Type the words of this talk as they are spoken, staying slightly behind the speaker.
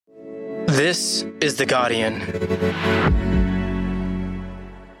This is The Guardian.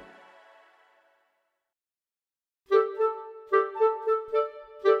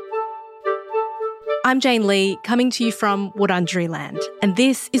 I'm Jane Lee, coming to you from Wurundjeri Land, and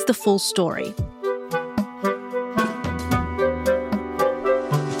this is The Full Story.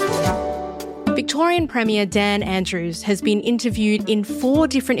 Victorian Premier Dan Andrews has been interviewed in 4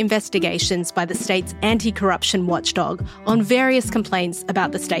 different investigations by the state's anti-corruption watchdog on various complaints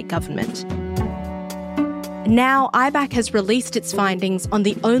about the state government. Now, Ibac has released its findings on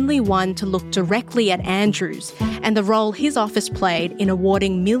the only one to look directly at Andrews and the role his office played in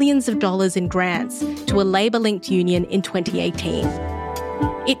awarding millions of dollars in grants to a Labor-linked union in 2018.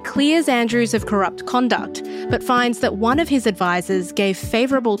 It clears Andrews of corrupt conduct, but finds that one of his advisors gave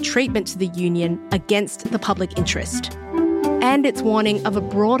favourable treatment to the union against the public interest. And it's warning of a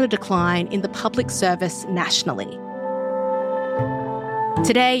broader decline in the public service nationally.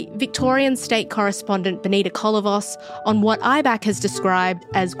 Today, Victorian state correspondent Benita Kolovos on what Ibac has described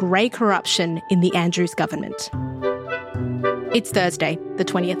as grey corruption in the Andrews government. It's Thursday, the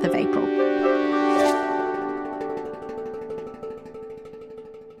 20th of April.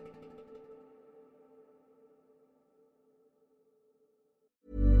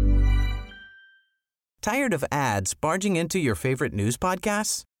 Tired of ads barging into your favorite news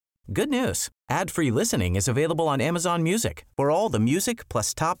podcasts? Good news. Ad-free listening is available on Amazon Music for all the music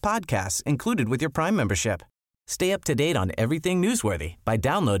plus top podcasts included with your Prime membership. Stay up to date on everything newsworthy by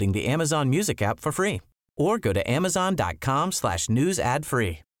downloading the Amazon Music app for free or go to amazon.com/news ad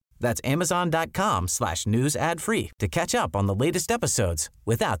free. That's amazon.com/news ad free to catch up on the latest episodes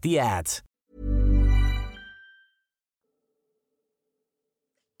without the ads.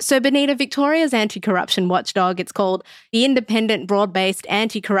 So, Benita, Victoria's anti-corruption watchdog, it's called the Independent Broad-Based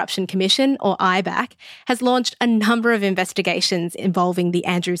Anti-Corruption Commission, or Ibac, has launched a number of investigations involving the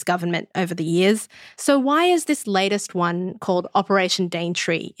Andrews government over the years. So why is this latest one, called Operation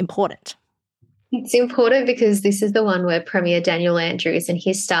Daintree, important? It's important because this is the one where Premier Daniel Andrews and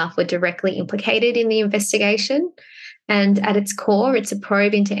his staff were directly implicated in the investigation. And at its core, it's a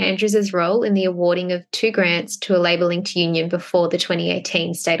probe into Andrews's role in the awarding of 2 grants to a Labor-linked union before the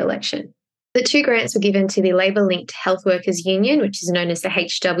 2018 state election. The 2 grants were given to the Labor-linked Health Workers Union, which is known as the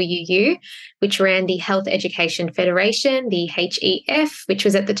HWU, which ran the Health Education Federation, the HEF, which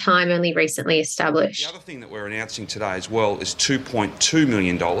was at the time only recently established. The other thing that we're announcing today as well is $2.2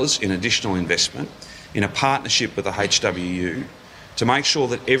 million in additional investment in a partnership with the HWU to make sure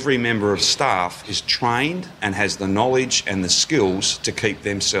that every member of staff is trained and has the knowledge and the skills to keep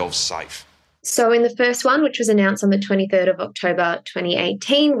themselves safe. So in the first one, which was announced on the 23rd of October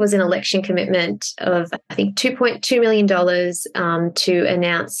 2018, was an election commitment of, I think, $2.2 million to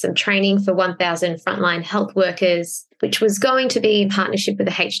announce some training for 1,000 frontline health workers, which was going to be in partnership with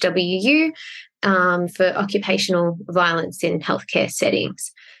the HWU for occupational violence in healthcare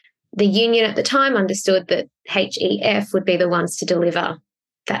settings. The union at the time understood that HEF would be the ones to deliver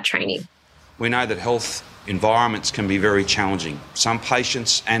that training. We know that health environments can be very challenging. Some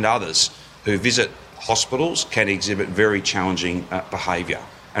patients and others who visit hospitals can exhibit very challenging behaviour.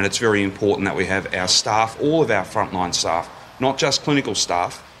 And it's very important that we have our staff, all of our frontline staff, not just clinical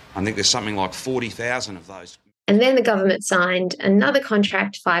staff. I think there's something like 40,000 of those. And then the government signed another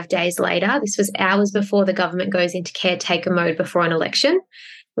contract 5 days later. This was hours before the government goes into caretaker mode before an election,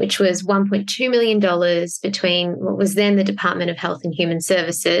 which was $1.2 million between what was then the Department of Health and Human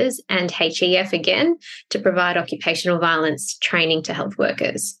Services and HEF again to provide occupational violence training to health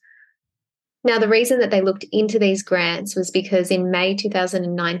workers. Now, the reason that they looked into these grants was because in May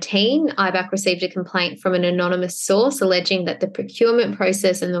 2019, Ibac received a complaint from an anonymous source alleging that the procurement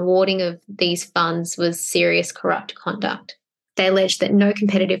process and the awarding of these funds was serious corrupt conduct. They alleged that no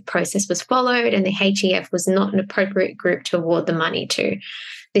competitive process was followed and the HEF was not an appropriate group to award the money to.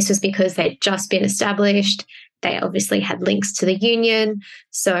 This was because they'd just been established. They obviously had links to the union.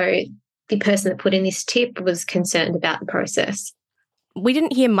 So the person that put in this tip was concerned about the process. We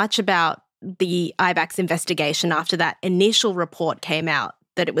didn't hear much about the Ibac's investigation after that initial report came out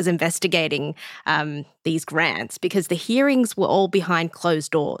that it was investigating these grants, because the hearings were all behind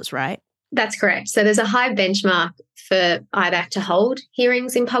closed doors, right? That's correct. So there's a high benchmark for Ibac to hold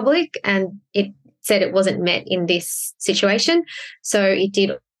hearings in public, and it said it wasn't met in this situation. So it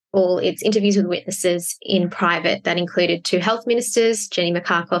did all its interviews with witnesses in private. That included 2 health ministers, Jenny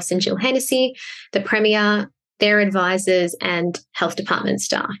Mikakos and Jill Hennessy, the Premier, their advisors, and health department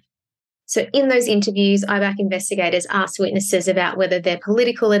staff. So in those interviews, Ibac investigators asked witnesses about whether their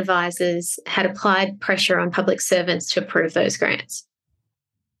political advisors had applied pressure on public servants to approve those grants.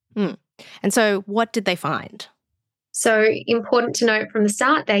 And so what did they find? So important to note from the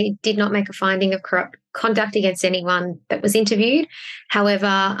start, they did not make a finding of corrupt conduct against anyone that was interviewed. However,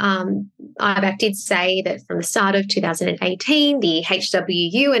 Ibac did say that from the start of 2018, the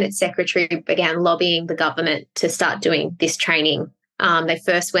HWU and its secretary began lobbying the government to start doing this training. They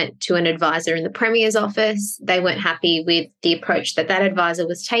first went to an advisor in the Premier's office. They weren't happy with the approach that advisor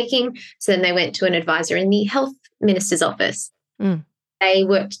was taking. So then they went to an advisor in the Health Minister's office. They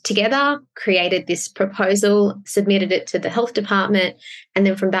worked together, created this proposal, submitted it to the Health Department, and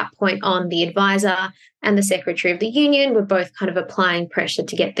then from that point on, the advisor and the Secretary of the Union were both kind of applying pressure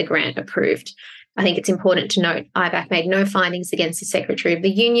to get the grant approved. I think it's important to note Ibac made no findings against the Secretary of the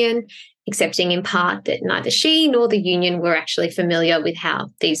Union, accepting in part that neither she nor the union were actually familiar with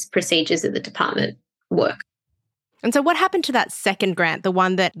how these procedures at the department work. And so what happened to that second grant, the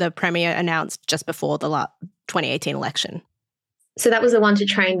one that the Premier announced just before the 2018 election? So that was the one to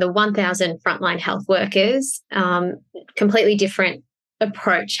train the 1,000 frontline health workers. Completely different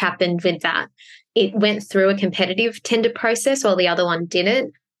approach happened with that. It went through a competitive tender process while the other one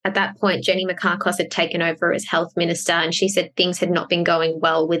didn't. At that point, Jenny Mikakos had taken over as health minister, and she said things had not been going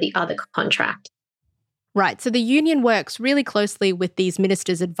well with the other contract. Right. So the union works really closely with these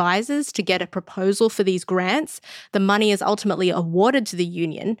ministers' advisors to get a proposal for these grants. The money is ultimately awarded to the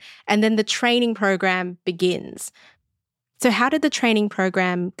union, and then the training program begins. So how did the training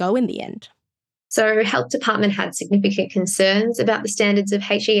program go in the end? So Health Department had significant concerns about the standards of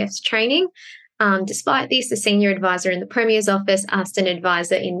HEF's training. Despite this, the senior advisor in the Premier's office asked an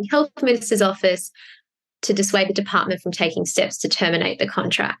advisor in the Health Minister's office to dissuade the department from taking steps to terminate the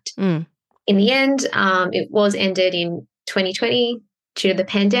contract. In the end, it was ended in 2020 due to the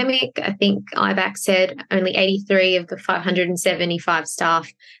pandemic. I think Ibac said only 83 of the 575 staff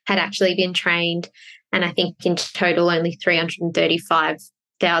had actually been trained. And I think in total, only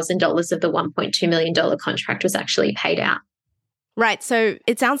 $335,000 of the $1.2 million contract was actually paid out. Right. So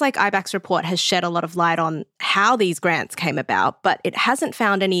it sounds like Ibac's report has shed a lot of light on how these grants came about, but it hasn't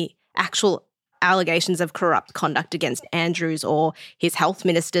found any actual allegations of corrupt conduct against Andrews or his health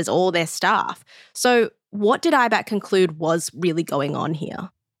ministers or their staff. So what did Ibac conclude was really going on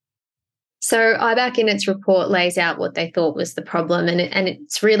here? So Ibac in its report lays out what they thought was the problem, and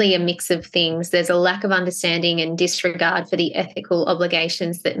it's really a mix of things. There's a lack of understanding and disregard for the ethical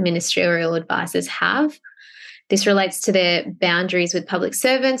obligations that ministerial advisors have. This relates to their boundaries with public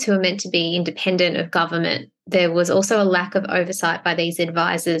servants who are meant to be independent of government. There was also a lack of oversight by these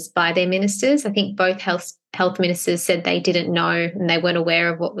advisors by their ministers. I think both health ministers said they didn't know and they weren't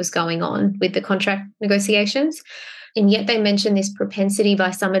aware of what was going on with the contract negotiations. And yet they mention this propensity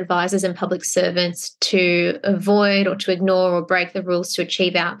by some advisors and public servants to avoid or to ignore or break the rules to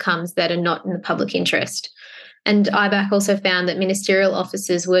achieve outcomes that are not in the public interest. And Ibac also found that ministerial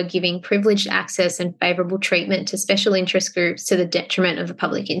officers were giving privileged access and favourable treatment to special interest groups to the detriment of the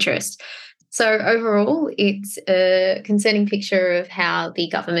public interest. So overall, it's a concerning picture of how the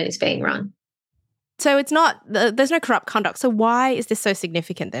government is being run. So there's no corrupt conduct. So why is this so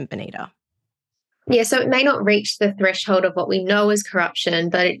significant then, Benita? Yeah, so it may not reach the threshold of what we know as corruption,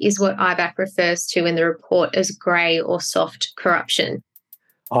 but it is what Ibac refers to in the report as grey or soft corruption.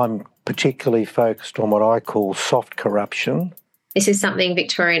 I'm particularly focused on what I call soft corruption. This is something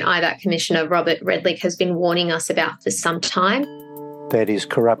Victorian Ibac Commissioner Robert Redlich has been warning us about for some time. That is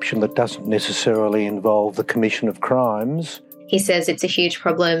corruption that doesn't necessarily involve the commission of crimes. He says it's a huge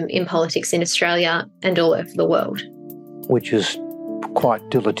problem in politics in Australia and all over the world. Which is quite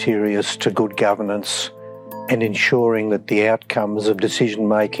deleterious to good governance and ensuring that the outcomes of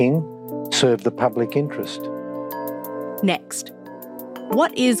decision-making serve the public interest. Next,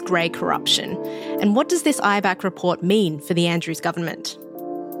 what is grey corruption? And what does this Ibac report mean for the Andrews government?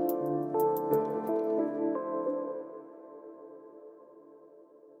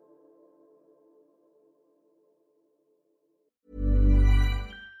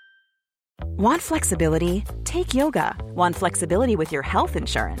 Want flexibility? Take yoga. Want flexibility with your health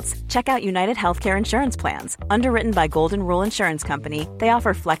insurance? Check out United Healthcare Insurance Plans. Underwritten by Golden Rule Insurance Company, they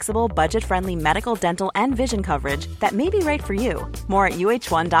offer flexible, budget-friendly medical, dental, and vision coverage that may be right for you. More at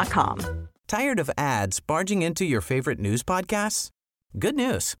uh1.com. Tired of ads barging into your favorite news podcasts? Good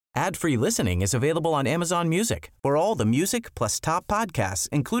news. Ad-free listening is available on Amazon Music for all the music plus top podcasts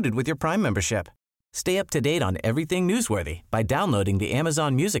included with your Prime membership. Stay up to date on everything newsworthy by downloading the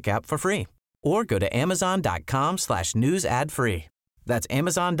Amazon Music app for free. Or go to amazon.com/news ad free. That's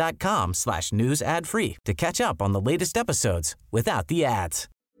amazon.com/news ad free to catch up on the latest episodes without the ads.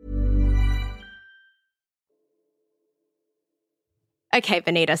 Okay,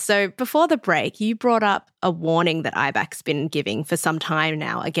 Benita, so before the break, you brought up a warning that Ibac's been giving for some time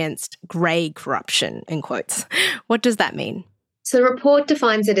now against grey corruption, in quotes. What does that mean? So the report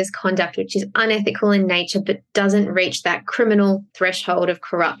defines it as conduct which is unethical in nature but doesn't reach that criminal threshold of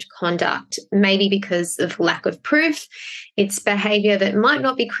corrupt conduct, maybe because of lack of proof. It's behaviour that might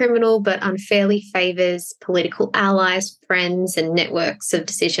not be criminal but unfairly favours political allies, friends and networks of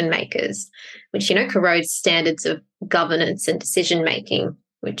decision makers, which, corrodes standards of governance and decision making,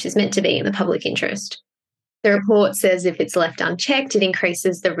 which is meant to be in the public interest. The report says if it's left unchecked, it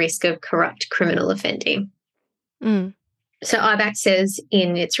increases the risk of corrupt criminal offending. So Ibac says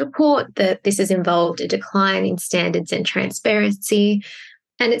in its report that this has involved a decline in standards and transparency.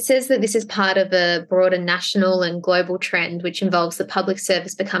 And it says that this is part of a broader national and global trend which involves the public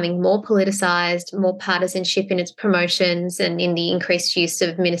service becoming more politicised, more partisanship in its promotions and in the increased use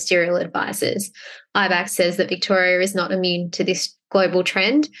of ministerial advisors. Ibac says that Victoria is not immune to this global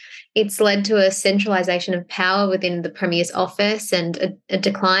trend. It's led to a centralisation of power within the Premier's office and a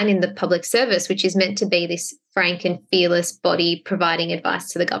decline in the public service, which is meant to be this frank and fearless body providing advice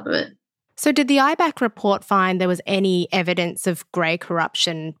to the government. So did the Ibac report find there was any evidence of grey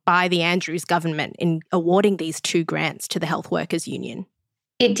corruption by the Andrews government in awarding these 2 grants to the Health Workers Union?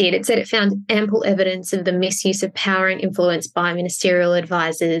 It did. It said it found ample evidence of the misuse of power and influence by ministerial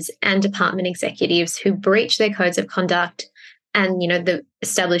advisors and department executives who breached their codes of conduct and, the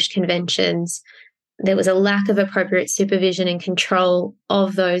established conventions. There was a lack of appropriate supervision and control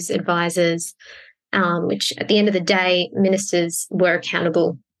of those advisors, which at the end of the day, ministers were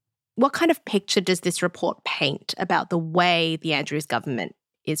accountable. What kind of picture does this report paint about the way the Andrews government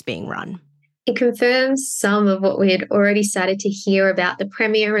is being run? It confirms some of what we had already started to hear about the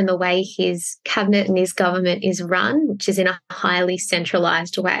Premier and the way his cabinet and his government is run, which is in a highly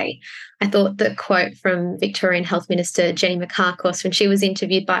centralised way. I thought the quote from Victorian Health Minister Jenny Mikakos when she was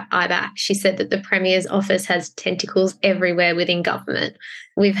interviewed by Ibac, she said that the Premier's office has tentacles everywhere within government.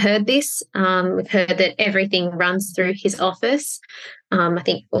 We've heard this. We've heard that everything runs through his office. I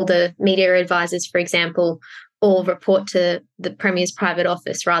think all the media advisors, for example, all report to the Premier's private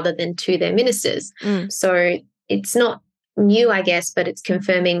office rather than to their ministers. So it's not new, I guess, but it's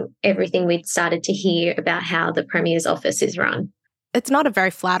confirming everything we'd started to hear about how the Premier's office is run. It's not a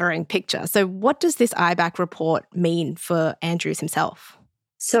very flattering picture. So what does this Ibac report mean for Andrews himself?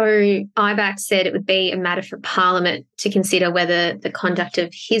 So Ibac said it would be a matter for Parliament to consider whether the conduct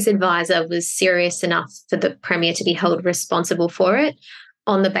of his advisor was serious enough for the Premier to be held responsible for it,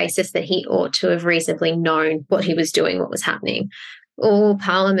 on the basis that he ought to have reasonably known what he was doing, what was happening. All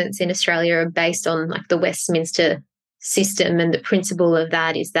parliaments in Australia are based on the Westminster system, and the principle of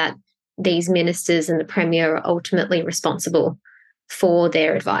that is that these ministers and the Premier are ultimately responsible for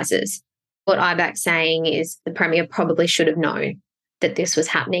their advisors. What Ibac's saying is the Premier probably should have known that this was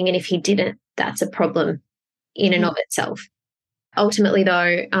happening, and if he didn't, that's a problem in and of itself. Ultimately,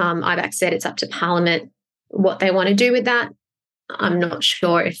 though, Ibac said it's up to Parliament what they want to do with that. I'm not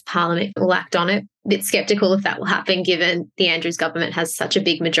sure if Parliament will act on it. A bit sceptical if that will happen, given the Andrews government has such a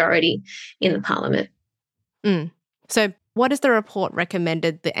big majority in the Parliament. So what has the report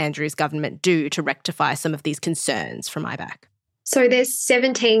recommended the Andrews government do to rectify some of these concerns from Ibac? So there's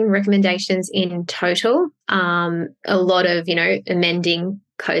 17 recommendations in total. A lot of, amending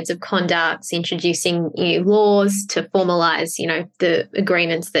codes of conduct, introducing new laws to formalise, the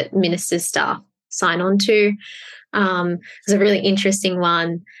agreements that ministers' staff sign on to. There's a really interesting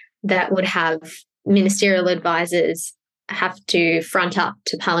one that would have ministerial advisors have to front up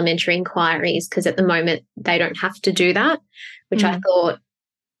to parliamentary inquiries because at the moment they don't have to do that, which I thought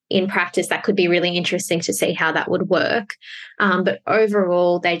in practice that could be really interesting to see how that would work. But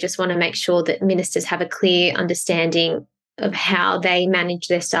overall, they just want to make sure that ministers have a clear understanding of how they manage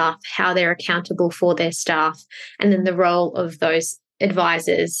their staff, how they're accountable for their staff, and then the role of those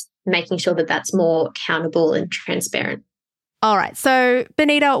advisors, making sure that that's more accountable and transparent. All right. So,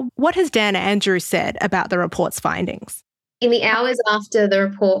 Benita, what has Dan Andrews said about the report's findings? In the hours after the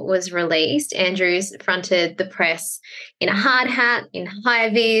report was released, Andrews fronted the press in a hard hat, in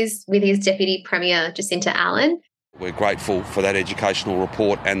high-vis, with his Deputy Premier, Jacinta Allen. We're grateful for that educational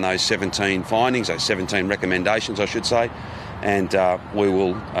report and those 17 findings, those 17 recommendations, I should say, and we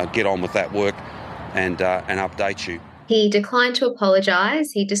will get on with that work and update you. He declined to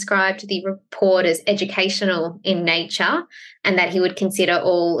apologise. He described the report as educational in nature and that he would consider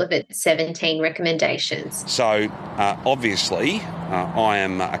all of its 17 recommendations. So, obviously, I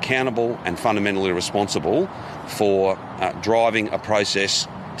am accountable and fundamentally responsible for driving a process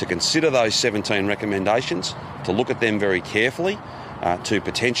to consider those 17 recommendations, to look at them very carefully, to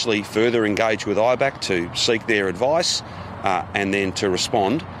potentially further engage with Ibac to seek their advice, and then to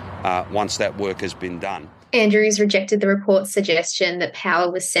respond once that work has been done. Andrews rejected the report's suggestion that power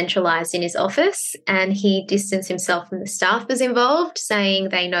was centralised in his office, and he distanced himself from the staffers involved, saying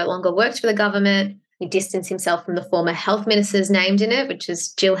they no longer worked for the government. He distanced himself from the former health ministers named in it, which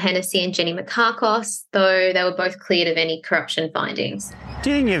is Jill Hennessy and Jenny Mikakos, though they were both cleared of any corruption findings. Do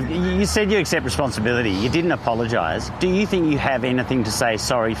you think you said you accept responsibility, you didn't apologise. Do you think you have anything to say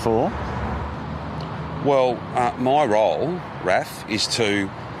sorry for? Well, my role, Raf, is to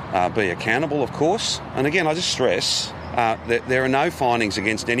be accountable, of course. And again, I just stress that there are no findings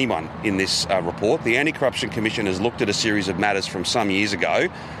against anyone in this report. The Anti-Corruption Commission has looked at a series of matters from some years ago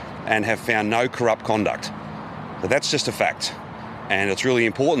and have found no corrupt conduct. But that's just a fact. And it's really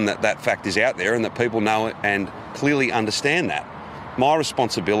important that that fact is out there and that people know it and clearly understand that. My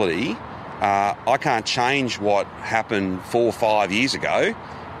responsibility, I can't change what happened 4 or 5 years ago.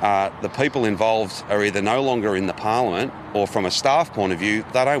 The people involved are either no longer in the Parliament or from a staff point of view,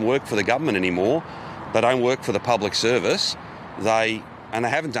 they don't work for the government anymore. They don't work for the public service. They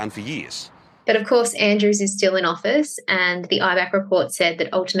haven't done for years. But of course, Andrews is still in office, and the Ibac report said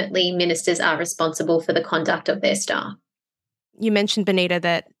that ultimately ministers are responsible for the conduct of their staff. You mentioned, Benita,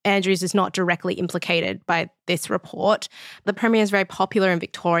 that Andrews is not directly implicated by this report. The Premier is very popular in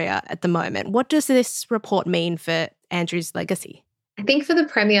Victoria at the moment. What does this report mean for Andrews' legacy? I think for the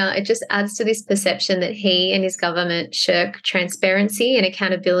Premier, it just adds to this perception that he and his government shirk transparency and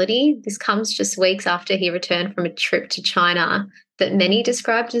accountability. This comes just weeks after he returned from a trip to China that many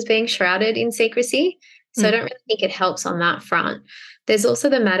described as being shrouded in secrecy. So I don't really think it helps on that front. There's also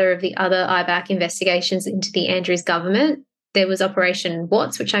the matter of the other Ibac investigations into the Andrews government. There was Operation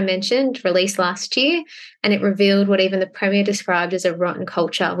Watts, which I mentioned, released last year, and it revealed what even the Premier described as a rotten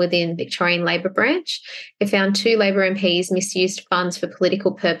culture within Victorian Labor branch. It found 2 Labor MPs misused funds for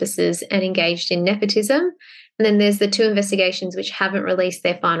political purposes and engaged in nepotism. And then there's the 2 investigations which haven't released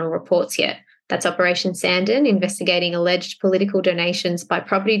their final reports yet. That's Operation Sandon, investigating alleged political donations by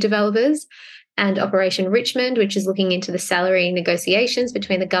property developers, and Operation Richmond, which is looking into the salary negotiations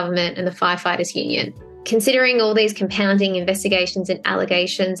between the government and the firefighters union. Considering all these compounding investigations and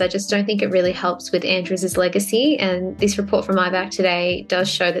allegations, I just don't think it really helps with Andrews' legacy, and this report from Ibac today does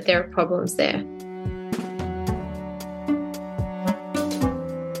show that there are problems there.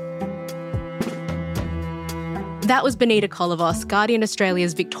 That was Benita Kolovos, Guardian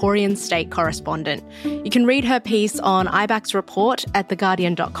Australia's Victorian state correspondent. You can read her piece on Ibac's report at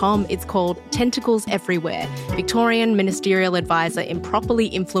theguardian.com. It's called Tentacles Everywhere. Victorian ministerial advisor improperly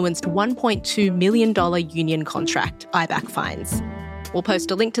influenced $1.2 million union contract, Ibac finds. We'll post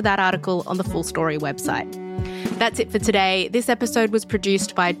a link to that article on the Full Story website. That's it for today. This episode was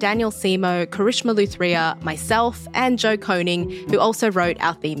produced by Daniel Simo, Karishma Luthria, myself, and Joe Koning, who also wrote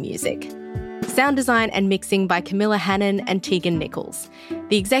our theme music. Sound design and mixing by Camilla Hannon and Tegan Nichols.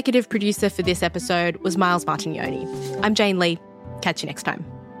 The executive producer for this episode was Miles Martignoni. I'm Jane Lee. Catch you next time.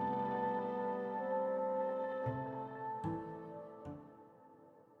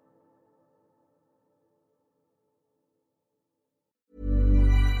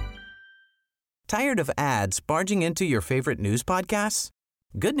 Tired of ads barging into your favorite news podcasts?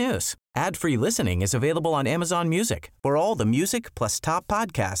 Good news. Ad-free listening is available on Amazon Music for all the music plus top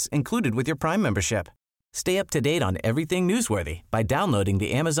podcasts included with your Prime membership. Stay up to date on everything newsworthy by downloading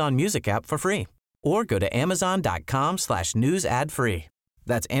the Amazon Music app for free or go to amazon.com/news ad free.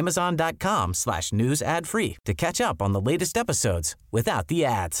 That's amazon.com/news ad free to catch up on the latest episodes without the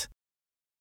ads.